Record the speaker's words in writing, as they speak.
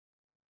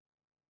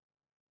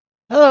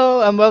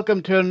Hello and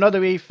welcome to another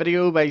wee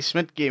video by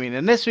Smit Gaming.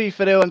 In this wee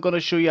video I'm going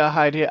to show you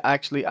how to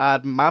actually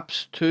add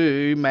maps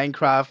to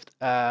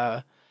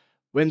Minecraft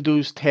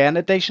Windows 10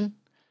 edition.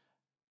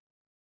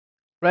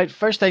 Right,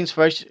 first things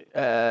first,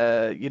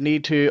 you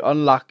need to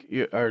unlock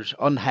or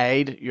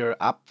unhide your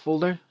app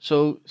folder.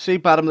 So see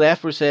bottom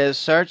left where it says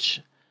search,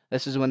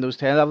 this is Windows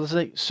 10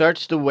 obviously,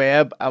 search the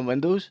web and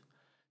Windows.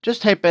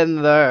 Just type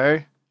in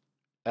there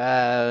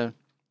the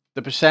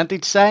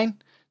percentage sign,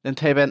 then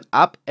type in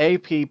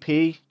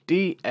AppData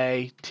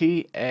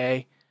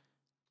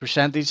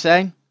percentage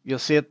sign. You'll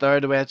see it there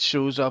the way it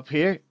shows up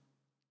here.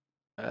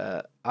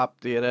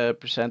 AppData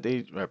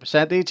percentage or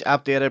percentage,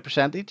 AppData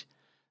percentage.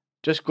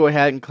 Just go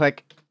ahead and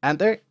click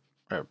enter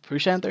or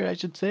push enter, I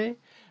should say.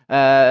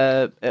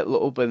 It'll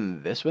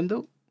open this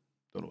window.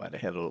 Don't know why the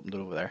hell it opened it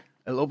over there.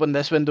 It'll open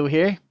this window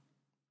here.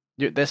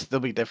 This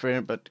will be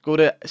different, but go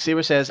to see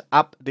where it says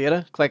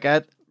AppData. Click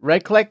it.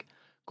 Right click.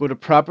 Go to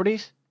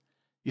properties.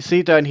 You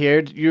see down here,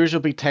 yours will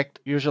be ticked.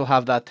 Yours will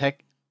have that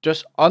tick.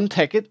 Just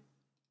untick it. It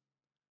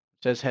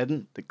says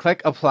hidden.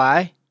 Click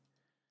apply,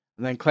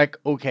 and then click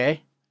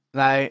OK.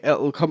 Now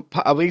it'll come.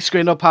 A wee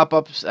screen will pop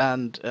up,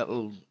 and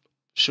it'll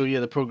show you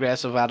the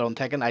progress of that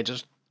unticking. I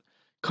just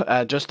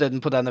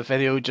didn't put that in the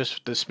video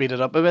just to speed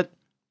it up a bit.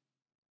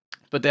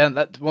 But then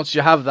once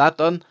you have that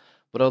done,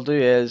 what I'll do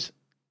is,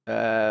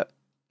 so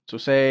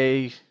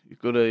say you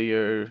go to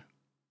your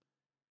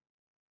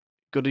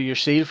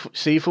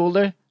C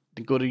folder.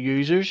 Then go to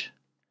users.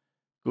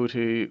 Go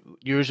to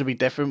yours will be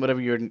different, whatever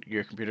your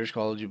computer's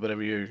called you,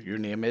 whatever your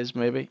name is,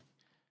 maybe.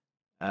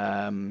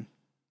 Where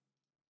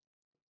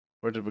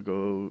did we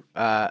go?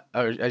 Or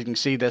as you can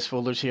see, this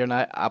folder's here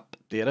now,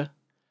 AppData.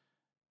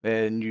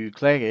 Then you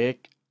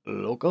click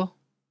local.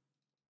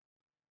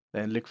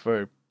 Then look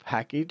for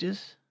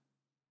packages.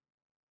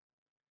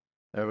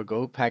 There we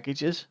go,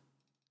 packages.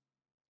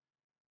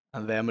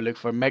 And then we look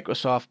for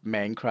Microsoft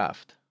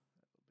Minecraft.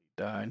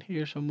 Down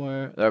here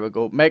somewhere. There we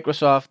go.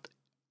 Microsoft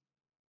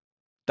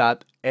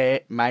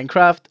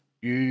Minecraft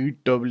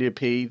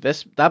UWP.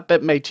 That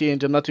bit may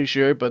change, I'm not too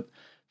sure, but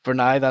for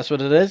now that's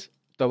what it is.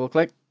 Double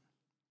click.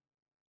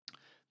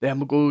 Then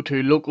we'll go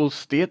to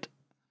LocalState.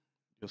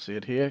 You'll see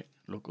it here,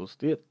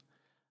 LocalState.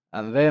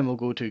 And then we'll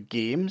go to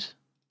games.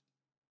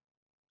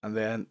 And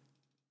then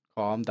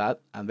com.mojang.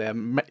 And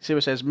then see what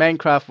it says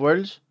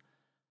minecraftWorlds.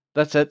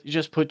 That's it. You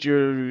just put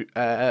your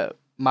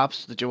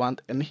maps that you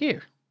want in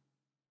here.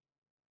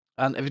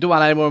 And if you don't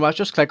want any more maps,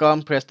 just click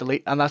on, press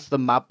delete, and that's the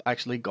map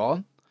actually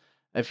gone.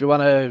 If you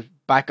want to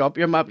back up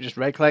your map, just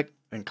right click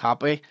and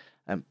copy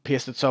and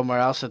paste it somewhere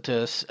else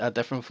into a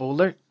different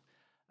folder.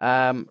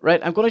 Right,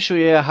 I'm going to show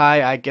you how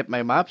I get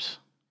my maps.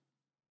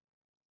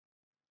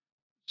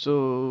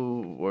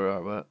 So, where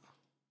are we?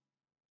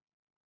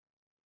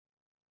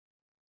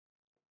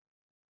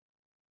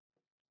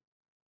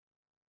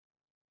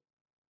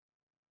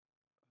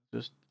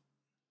 Just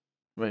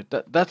right.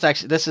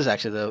 This is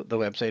actually the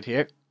website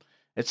here.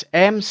 It's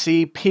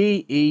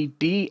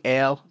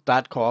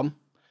mcpedl.com.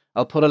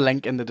 I'll put a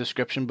link in the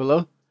description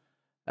below.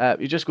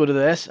 You just go to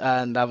this,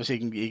 and obviously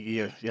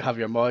you have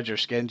your mods, your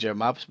skins, your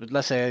maps. But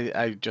let's say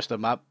I just a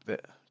map.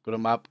 Go to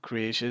map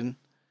creation,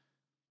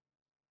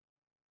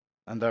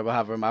 and there we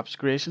have our maps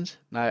creations.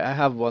 Now I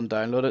have one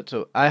downloaded,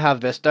 so I have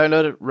this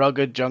downloaded,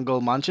 Rugged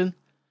Jungle Mansion.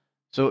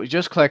 So you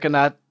just click on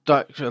that,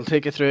 it'll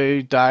take you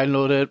through,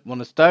 download it. When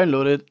it's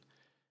downloaded,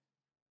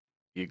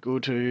 you go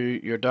to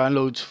your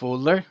downloads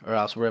folder, or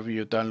else wherever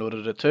you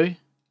downloaded it to.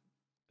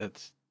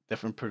 It's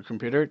different per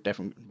computer,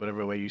 different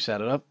whatever way you set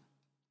it up.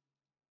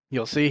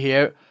 You'll see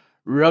here,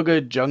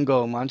 Rugged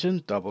Jungle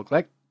Mansion. Double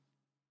click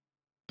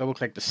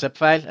the zip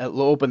file.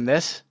 It'll open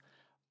this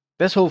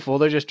whole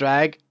folder. Just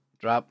drag,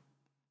 drop,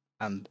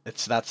 and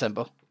it's that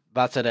simple.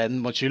 That's it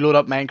in. Once you load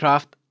up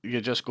Minecraft,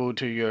 you just go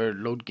to your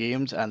load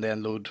games and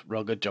then load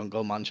Rugged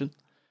Jungle Mansion.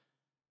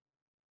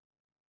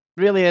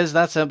 Really is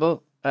that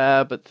simple.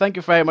 But thank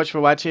you very much for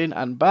watching,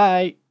 and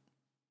bye.